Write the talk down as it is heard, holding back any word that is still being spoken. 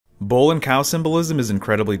Bull and cow symbolism is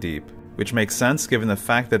incredibly deep, which makes sense given the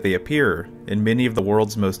fact that they appear in many of the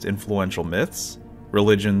world's most influential myths,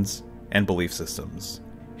 religions, and belief systems.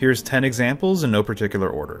 Here's 10 examples in no particular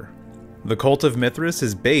order. The cult of Mithras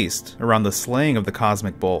is based around the slaying of the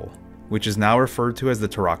cosmic bull, which is now referred to as the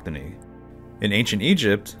Tauroctony. In ancient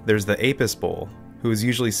Egypt, there's the Apis bull, who is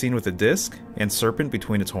usually seen with a disc and serpent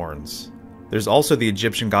between its horns. There's also the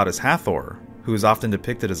Egyptian goddess Hathor, who is often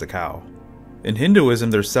depicted as a cow. In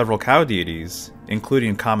Hinduism, there's several cow deities,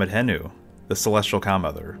 including Kamadhenu, the celestial cow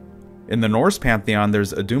mother. In the Norse pantheon,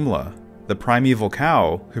 there's Idumla, the primeval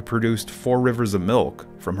cow who produced 4 rivers of milk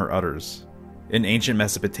from her udders. In ancient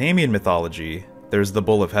Mesopotamian mythology, there's the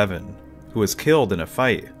Bull of Heaven, who was killed in a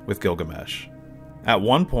fight with Gilgamesh. At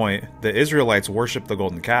one point, the Israelites worshipped the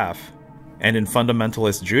golden calf, and in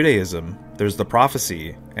fundamentalist Judaism, there's the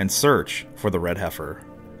prophecy and search for the red heifer.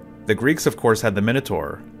 The Greeks, of course, had the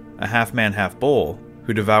Minotaur, a half-man, half-bull,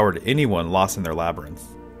 who devoured anyone lost in their labyrinth.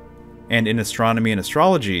 And in astronomy and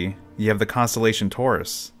astrology, you have the constellation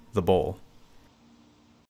Taurus, the bull.